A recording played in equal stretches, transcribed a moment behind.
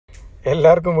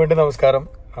എല്ലാവർക്കും വീണ്ടും നമസ്കാരം.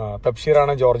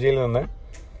 തബ്ഷീറാണ് ജോർജിയയിൽ നിന്ന്.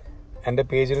 എൻ്റെ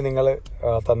പേജിൽ നിങ്ങൾ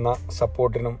തന്ന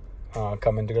സപ്പോർട്ടിനും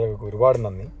കമൻറ്റുകൾക്കൊക്കെ ഒരുപാട്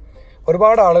നന്ദി.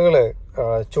 ഒരുപാട് ആളുകൾ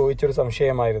ചോദിച്ചൊരു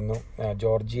സംശയമായിരുന്നു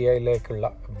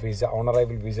ജോർജിയയിലേക്കുള്ള വിസ, ഓൺ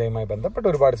അറൈവൽ വിസയുമായി ബന്ധപ്പെട്ട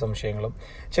ഒരുപാട് സംശയങ്ങളും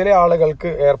ചില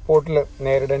ആളുകൾക്ക് എയർപോർട്ടിൽ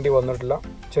നേരിടേണ്ടി വന്നിട്ടുള്ള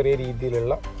ചെറിയ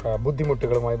രീതിയിലുള്ള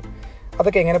ബുദ്ധിമുട്ടുകളുമായി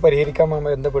അതൊക്കെ എങ്ങനെ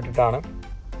പരിഹരിക്കാമെന്ന് ബന്ധപ്പെട്ടിട്ടാണ്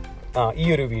ഈ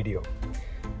ഒരു വീഡിയോ.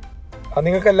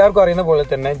 നിങ്ങൾക്ക് എല്ലാവർക്കും അറിയുന്ന പോലെ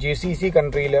തന്നെ GCC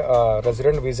കൺട്രിയിൽ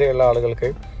റെസിഡൻറ്റ് വിസയുള്ള ആളുകൾക്ക്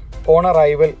ഓൺ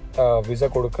അറൈവൽ വിസ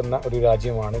കൊടുക്കുന്ന ഒരു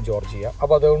രാജ്യമാണ് ജോർജിയ.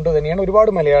 അപ്പോൾ അതുകൊണ്ട് തന്നെയാണ്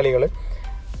ഒരുപാട് മലയാളികൾ,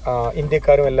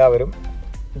 ഇന്ത്യക്കാരും എല്ലാവരും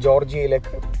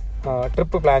ജോർജിയയിലേക്ക്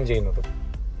ട്രിപ്പ് പ്ലാൻ ചെയ്യുന്നത്.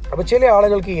 അപ്പോൾ ചില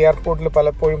ആളുകൾക്ക് ഈ എയർപോർട്ടിൽ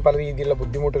പലപ്പോഴും പല രീതിയിലുള്ള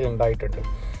ബുദ്ധിമുട്ടുകൾ ഉണ്ടായിട്ടുണ്ട്.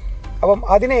 അപ്പം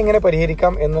അതിനെ എങ്ങനെ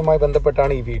പരിഹരിക്കാം എന്നുമായി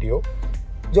ബന്ധപ്പെട്ടാണ് ഈ വീഡിയോ.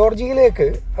 ജോർജിയയിലേക്ക്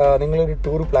നിങ്ങളൊരു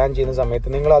ടൂർ പ്ലാൻ ചെയ്യുന്ന സമയത്ത്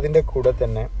നിങ്ങൾ അതിൻ്റെ കൂടെ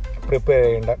തന്നെ പ്രിപ്പയർ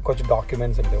ചെയ്യേണ്ട കുറച്ച്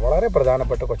ഡോക്യുമെൻറ്റ്സ് ഉണ്ട്, വളരെ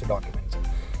പ്രധാനപ്പെട്ട കുറച്ച് ഡോക്യുമെൻറ്റ്സ്.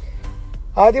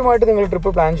 ആദ്യമായിട്ട് നിങ്ങൾ ട്രിപ്പ്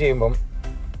പ്ലാൻ ചെയ്യുമ്പം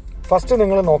ഫസ്റ്റ്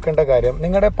നിങ്ങൾ നോക്കേണ്ട കാര്യം,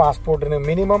 നിങ്ങളുടെ പാസ്പോർട്ടിന്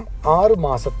മിനിമം 6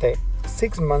 മാസത്തെ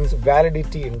 6 months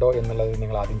വാലിഡിറ്റി ഉണ്ടോ എന്നുള്ളത്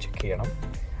നിങ്ങൾ ആദ്യം ചെക്ക് ചെയ്യണം.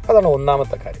 അതാണ്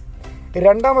ഒന്നാമത്തെ കാര്യം.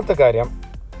 രണ്ടാമത്തെ കാര്യം,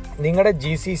 നിങ്ങളുടെ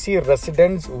GCC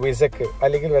റെസിഡൻസ് വിസക്ക്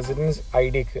അല്ലെങ്കിൽ റെസിഡൻസ്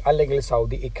IDക്ക് അല്ലെങ്കിൽ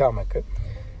സൗദി ഇഖാമക്ക്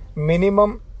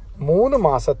മിനിമം 3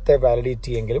 മാസത്തെ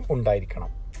വാലിഡിറ്റി എങ്കിലും ഉണ്ടായിരിക്കണം.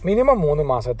 മിനിമം 3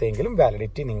 മാസത്തെയെങ്കിലും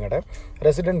വാലിഡിറ്റി നിങ്ങളുടെ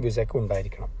റെസിഡൻറ്റ് വിസയ്ക്ക്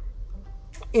ഉണ്ടായിരിക്കണം.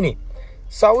 ഇനി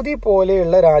സൗദി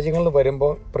പോലെയുള്ള രാജ്യങ്ങളിൽ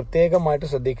വരുമ്പോൾ പ്രത്യേകമായിട്ട്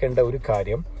ശ്രദ്ധിക്കേണ്ട ഒരു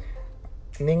കാര്യം,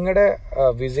 നിങ്ങളുടെ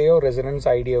വിസയോ റെസിഡൻസ്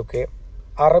IDയോ ഒക്കെ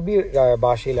അറബി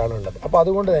ഭാഷയിലാണ് ഉള്ളത്. അപ്പോൾ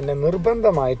അതുകൊണ്ട് തന്നെ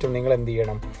നിർബന്ധമായിട്ടും നിങ്ങൾ എന്ത്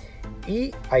ചെയ്യണം, ഈ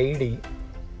ID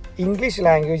ഇംഗ്ലീഷ്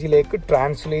ലാംഗ്വേജിലേക്ക്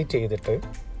ട്രാൻസ്ലേറ്റ് ചെയ്തിട്ട്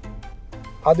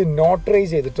അത്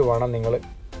നോട്ടറൈസ് ചെയ്തിട്ട് വേണം നിങ്ങൾ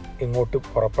ഇങ്ങോട്ട്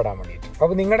പുറപ്പെടാൻ വേണ്ടിയിട്ട്.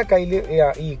 അപ്പോൾ നിങ്ങളുടെ കയ്യിൽ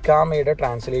ഈ ഇഖാമയുടെ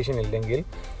ട്രാൻസ്ലേഷൻ ഇല്ലെങ്കിൽ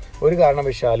ഒരു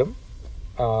കാരണവശാലും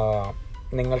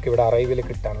നിങ്ങൾക്കിവിടെ അറൈവിൽ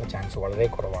കിട്ടാനുള്ള ചാൻസ് വളരെ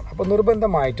കുറവാണ്. അപ്പോൾ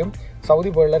നിർബന്ധമായിട്ടും സൗദി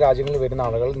പോലുള്ള രാജ്യങ്ങളിൽ വരുന്ന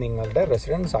ആളുകൾ നിങ്ങളുടെ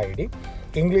റെസിഡൻസ് ID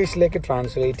ഇംഗ്ലീഷിലേക്ക്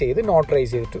ട്രാൻസ്ലേറ്റ് ചെയ്ത്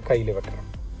നോട്ടറൈസ് ചെയ്തിട്ട് കയ്യിൽ വെക്കണം.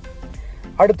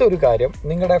 അടുത്തൊരു കാര്യം,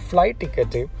 നിങ്ങളുടെ flight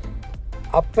ticket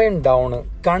up and down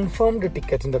confirmed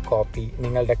ടിക്കറ്റിൻ്റെ copy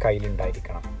നിങ്ങളുടെ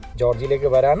കയ്യിലുണ്ടായിരിക്കണം.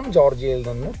 ജോർജിയയിലേക്ക് വരാനും ജോർജിയയിൽ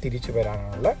നിന്ന് തിരിച്ചു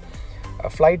വരാനുള്ള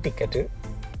flight ticket,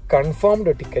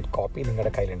 confirmed ticket copy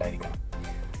നിങ്ങളുടെ കയ്യിലുണ്ടായിരിക്കണം.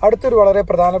 അടുത്തൊരു വളരെ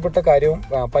പ്രധാനപ്പെട്ട കാര്യവും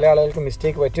പല ആളുകൾക്ക്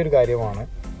മിസ്റ്റേക്ക് പറ്റിയൊരു കാര്യമാണ്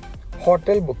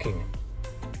ഹോട്ടൽ ബുക്കിംഗ്.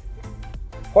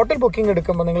 ഹോട്ടൽ ബുക്കിംഗ്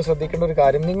എടുക്കുമ്പോൾ നിങ്ങൾ ശ്രദ്ധിക്കേണ്ട ഒരു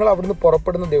കാര്യം, നിങ്ങൾ അവിടുന്ന്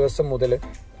പുറപ്പെടുന്ന ദിവസം മുതൽ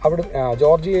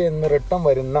ജോർജിയയിൽ നിന്ന് റിട്ടേൺ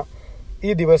വരുന്ന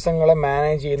ഈ ദിവസങ്ങളെ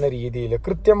മാനേജ് ചെയ്യുന്ന രീതിയിൽ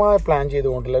കൃത്യമായ പ്ലാൻ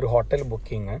ചെയ്തുകൊണ്ടുള്ള ഒരു ഹോട്ടൽ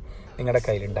ബുക്കിംഗ് നിങ്ങളുടെ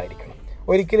കയ്യിലുണ്ടായിരിക്കണം.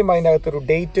 ഒരിക്കലും അതിൻ്റെ അകത്തൊരു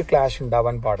ഡേറ്റ് ക്ലാഷ്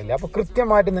ഉണ്ടാവാൻ പാടില്ല. അപ്പോൾ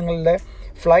കൃത്യമായിട്ട് നിങ്ങളുടെ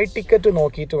ഫ്ലൈറ്റ് ടിക്കറ്റ്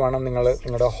നോക്കിയിട്ട് വേണം നിങ്ങൾ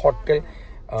നിങ്ങളുടെ ഹോട്ടൽ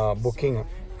ബുക്കിംഗ്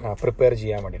പ്രിപ്പയർ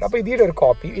ചെയ്യാൻ വേണ്ടിയിട്ട്. അപ്പോൾ ഇതിൻ്റെ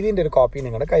ഒരു കോപ്പി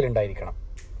നിങ്ങളുടെ കയ്യിലുണ്ടായിരിക്കണം.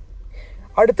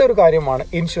 അടുത്തൊരു കാര്യമാണ്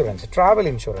ഇൻഷുറൻസ്, ട്രാവൽ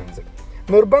ഇൻഷുറൻസ്.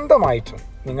 നിർബന്ധമായിട്ടും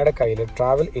നിങ്ങളുടെ കയ്യിൽ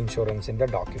ട്രാവൽ ഇൻഷുറൻസിൻ്റെ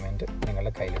ഡോക്യുമെൻറ്റ്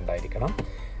നിങ്ങളുടെ കയ്യിലുണ്ടായിരിക്കണം.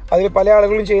 അതിൽ പല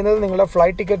ആളുകളും ചെയ്യുന്നത് നിങ്ങളുടെ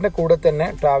ഫ്ലൈറ്റ് ടിക്കറ്റിൻ്റെ കൂടെ തന്നെ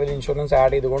ട്രാവൽ ഇൻഷുറൻസ്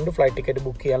ആഡ് ചെയ്തുകൊണ്ട് ഫ്ലൈറ്റ് ടിക്കറ്റ്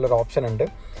ബുക്ക് ചെയ്യാനുള്ളൊരു ഓപ്ഷൻ ഉണ്ട്.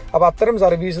 അപ്പോൾ അത്തരം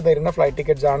സർവീസ് തരുന്ന ഫ്ലൈറ്റ്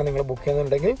ടിക്കറ്റ്സ് ആണ് നിങ്ങൾ ബുക്ക്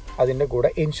ചെയ്യുന്നുണ്ടെങ്കിൽ അതിൻ്റെ കൂടെ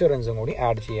ഇൻഷുറൻസും കൂടി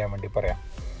ആഡ് ചെയ്യാൻ വേണ്ടി പറയാം.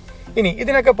 ഇനി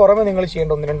ഇതിനൊക്കെ പുറമെ നിങ്ങൾ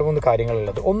ചെയ്യേണ്ട 1-2-3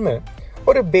 കാര്യങ്ങളുള്ളത്. ഒന്ന്,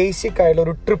 ഒരു ബേസിക് ആയിട്ടുള്ള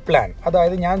ഒരു ട്രിപ്പ് പ്ലാൻ.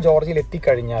 അതായത് ഞാൻ ജോർജിയയിൽ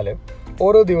എത്തിക്കഴിഞ്ഞാൽ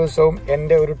ഓരോ ദിവസവും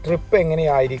എൻ്റെ ഒരു ട്രിപ്പ്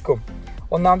എങ്ങനെയായിരിക്കും,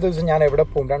 ഒന്നാമത്തെ ദിവസം ഞാൻ എവിടെ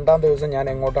പോകും, രണ്ടാമത്തെ ദിവസം ഞാൻ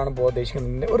എങ്ങോട്ടാണ് പോകാൻ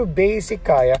ഉദ്ദേശിക്കുന്നത്, ഒരു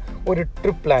ബേസിക്കായ ഒരു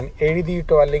ട്രിപ്പ് പ്ലാൻ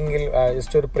എഴുതിയിട്ടോ അല്ലെങ്കിൽ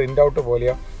ജസ്റ്റ് ഒരു പ്രിൻ്റ് ഔട്ട്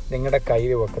പോലെയോ നിങ്ങളുടെ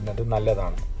കയ്യിൽ വെക്കുന്നത്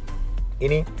നല്ലതാണ്.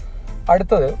 ഇനി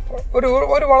അടുത്തത്,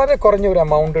 ഒരു വളരെ കുറഞ്ഞ ഒരു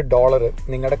എമൗണ്ട് $,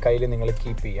 നിങ്ങളുടെ കയ്യിൽ നിങ്ങൾ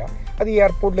കീപ്പ് ചെയ്യുക. അത് ഈ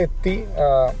എയർപോർട്ടിൽ എത്തി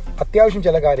അത്യാവശ്യം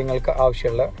ചില കാര്യങ്ങൾക്ക്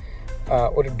ആവശ്യമുള്ള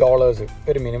ഒരു $,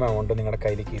 ഒരു മിനിമം എമൗണ്ട് നിങ്ങളുടെ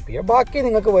കയ്യിൽ കീപ്പ് ചെയ്യുക. ബാക്കി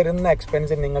നിങ്ങൾക്ക് വരുന്ന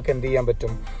എക്സ്പെൻസിന് നിങ്ങൾക്ക് എന്ത് ചെയ്യാൻ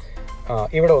പറ്റും,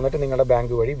 ഇവിടെ വന്നിട്ട് നിങ്ങളുടെ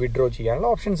ബാങ്ക് വഴി വിഡ്രോ ചെയ്യാനുള്ള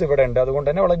ഓപ്ഷൻസ് ഇവിടെ ഉണ്ട്. അതുകൊണ്ട്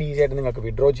തന്നെ വളരെ ഈസി ആയിട്ട് നിങ്ങൾക്ക്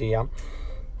വിഡ്രോ ചെയ്യാം.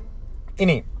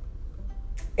 ഇനി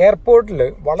എയർപോർട്ടിൽ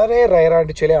വളരെ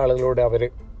റയറായിട്ട് ചില ആളുകളോട് അവർ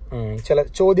ചില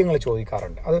ചോദ്യങ്ങൾ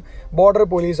ചോദിക്കാറുണ്ട്. അത് ബോർഡർ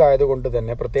പോലീസ് ആയതുകൊണ്ട്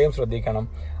തന്നെ പ്രത്യേകം ശ്രദ്ധിക്കണം.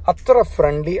 അത്ര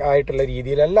ഫ്രണ്ട്ലി ആയിട്ടുള്ള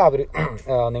രീതിയിലല്ല അവർ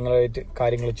നിങ്ങളായിട്ട്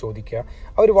കാര്യങ്ങൾ ചോദിക്കുക.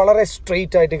 അവർ വളരെ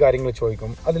സ്ട്രെയിറ്റ് ആയിട്ട് കാര്യങ്ങൾ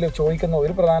ചോദിക്കും. അതിൽ ചോദിക്കുന്ന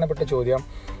ഒരു പ്രധാനപ്പെട്ട ചോദ്യം,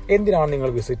 എന്തിനാണ്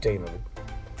നിങ്ങൾ വിസിറ്റ് ചെയ്യുന്നത്?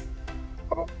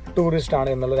 അപ്പോൾ ടൂറിസ്റ്റ് ആണ്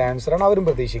എന്നുള്ളൊരു ആൻസറാണ് അവരും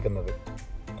പ്രതീക്ഷിക്കുന്നത്.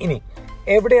 ഇനി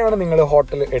എവിടെയാണ് നിങ്ങൾ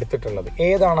ഹോട്ടൽ എടുത്തിട്ടുള്ളത്,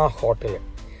 ഏതാണ് ആ ഹോട്ടൽ,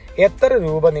 എത്ര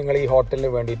രൂപ നിങ്ങൾ ഈ ഹോട്ടലിന്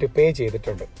വേണ്ടിയിട്ട് പേ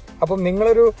ചെയ്തിട്ടുണ്ട്? അപ്പം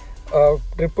നിങ്ങളൊരു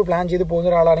ട്രിപ്പ് പ്ലാൻ ചെയ്ത് പോകുന്ന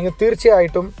ഒരാളാണെങ്കിൽ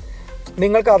തീർച്ചയായിട്ടും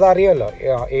നിങ്ങൾക്ക് അതറിയാമല്ലോ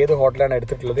ഏത് ഹോട്ടലാണ്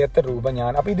എടുത്തിട്ടുള്ളത്, എത്ര രൂപ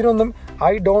അപ്പോൾ ഇതിനൊന്നും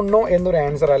I don't know എന്നൊരു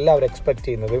ആൻസർ അല്ല അവർ എക്സ്പെക്ട്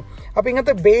ചെയ്യുന്നത്. അപ്പോൾ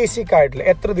ഇങ്ങനത്തെ ബേസിക് ആയിട്ടുള്ള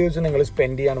എത്ര ദിവസം നിങ്ങൾ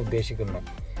സ്പെൻഡ് ചെയ്യാൻ ഉദ്ദേശിക്കുന്നത്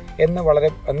എന്ന്,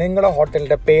 നിങ്ങളുടെ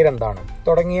ഹോട്ടലിൻ്റെ പേരെന്താണ്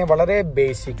തുടങ്ങിയ വളരെ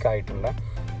ബേസിക് ആയിട്ടുള്ള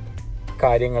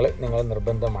കാര്യങ്ങൾ നിങ്ങൾ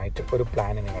നിർബന്ധമായിട്ട് ഒരു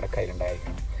പ്ലാൻ നിങ്ങളുടെ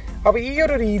കയ്യിലുണ്ടായിരിക്കണം. അപ്പോൾ ഈ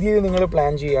ഒരു രീതിയിൽ നിങ്ങൾ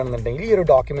പ്ലാൻ ചെയ്യുകയാണെന്നുണ്ടെങ്കിൽ ഈ ഒരു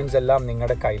ഡോക്യുമെൻറ്റ്സ് എല്ലാം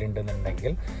നിങ്ങളുടെ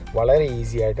കയ്യിലുണ്ടെന്നുണ്ടെങ്കിൽ വളരെ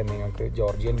ഈസി ആയിട്ട് നിങ്ങൾക്ക്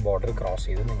ജോർജിയൻ ബോർഡർ ക്രോസ്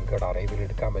ചെയ്ത് നിങ്ങൾക്ക് അറൈവൽ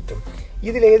എടുക്കാൻ പറ്റും.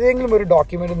 ഇതിലേതെങ്കിലും ഒരു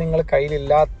ഡോക്യുമെൻറ്റ് നിങ്ങൾ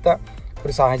കയ്യിലില്ലാത്ത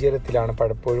ഒരു സാഹചര്യത്തിലാണ്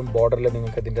പലപ്പോഴും ബോർഡറിൽ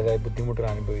നിങ്ങൾക്ക് അതിൻ്റെതായ ബുദ്ധിമുട്ടുകൾ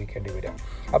അനുഭവിക്കേണ്ടി വരിക.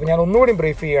 അപ്പോൾ ഞാൻ ഒന്നുകൂടി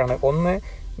ബ്രീഫ് ചെയ്യുകയാണ്. ഒന്ന്,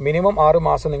 മിനിമം 6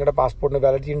 മാസം നിങ്ങളുടെ പാസ്പോർട്ടിന്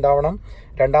വാലിഡിറ്റി ഉണ്ടാവണം.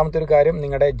 രണ്ടാമത്തെ ഒരു കാര്യം,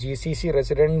 നിങ്ങളുടെ GCC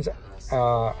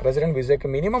റെസിഡൻറ്റ് വിസയ്ക്ക്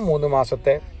മിനിമം 3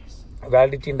 മാസത്തെ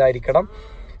വാലിഡിറ്റി ഉണ്ടായിരിക്കണം.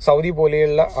 സൗദി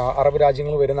പോലെയുള്ള അറബ്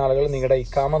രാജ്യങ്ങളിൽ വരുന്ന ആളുകൾ നിങ്ങളുടെ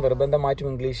ഇക്കാമ നിർബന്ധമായിട്ടും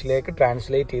ഇംഗ്ലീഷിലേക്ക്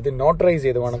ട്രാൻസ്ലേറ്റ് ചെയ്ത് നോട്ടറൈസ്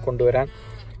ചെയ്ത് വേണം കൊണ്ടുവരാൻ.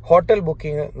 ഹോട്ടൽ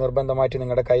ബുക്കിംഗ് നിർബന്ധമായിട്ട്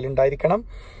നിങ്ങളുടെ കയ്യിലുണ്ടായിരിക്കണം.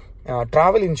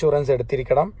 Travel insurance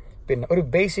എടുത്തിരിക്കണം. പിന്നെ ഒരു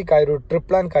ബേസിക് ആയ ഒരു ട്രിപ്പ്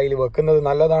പ്ലാൻ കയ്യിൽ വെക്കുന്നത്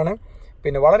നല്ലതാണ്.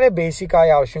 പിന്നെ വളരെ ബേസിക് ആയ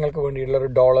ആവശ്യങ്ങൾക്ക് വേണ്ടിയിട്ടുള്ള ഒരു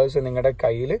ഡോളേഴ്സ് നിങ്ങളുടെ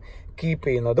കയ്യിൽ കീപ്പ്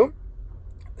ചെയ്യുന്നതും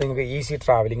നിങ്ങൾക്ക് ഈസി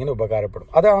ട്രാവലിങ്ങിന് ഉപകാരപ്പെടും.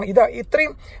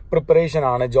 ഇത്രയും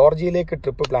പ്രിപ്പറേഷനാണ് ജോർജിയയിലേക്ക്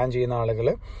ട്രിപ്പ് പ്ലാൻ ചെയ്യുന്ന ആളുകൾ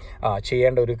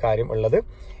ചെയ്യേണ്ട ഒരു കാര്യം ഉള്ളത്.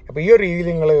 അപ്പോൾ ഈ ഒരു രീതിയിൽ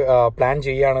നിങ്ങൾ പ്ലാൻ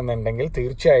ചെയ്യുകയാണെന്നുണ്ടെങ്കിൽ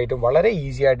തീർച്ചയായിട്ടും വളരെ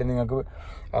ഈസി ആയിട്ട് നിങ്ങൾക്ക്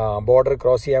ബോർഡർ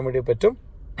ക്രോസ് ചെയ്യാൻ വേണ്ടി പറ്റും.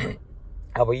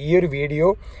 അപ്പോൾ ഈ ഒരു വീഡിയോ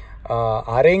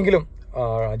ആരെങ്കിലും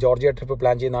ജോർജിയ ട്രിപ്പ്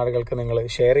പ്ലാൻ ചെയ്യുന്ന ആളുകൾക്ക് നിങ്ങൾ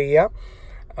ഷെയർ ചെയ്യുക,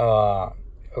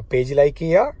 പേജ് ലൈക്ക്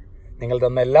ചെയ്യുക. നിങ്ങൾ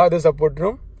തന്ന എല്ലാവിധ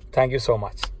സപ്പോർട്ടിനും താങ്ക് യു സോ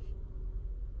മച്ച്.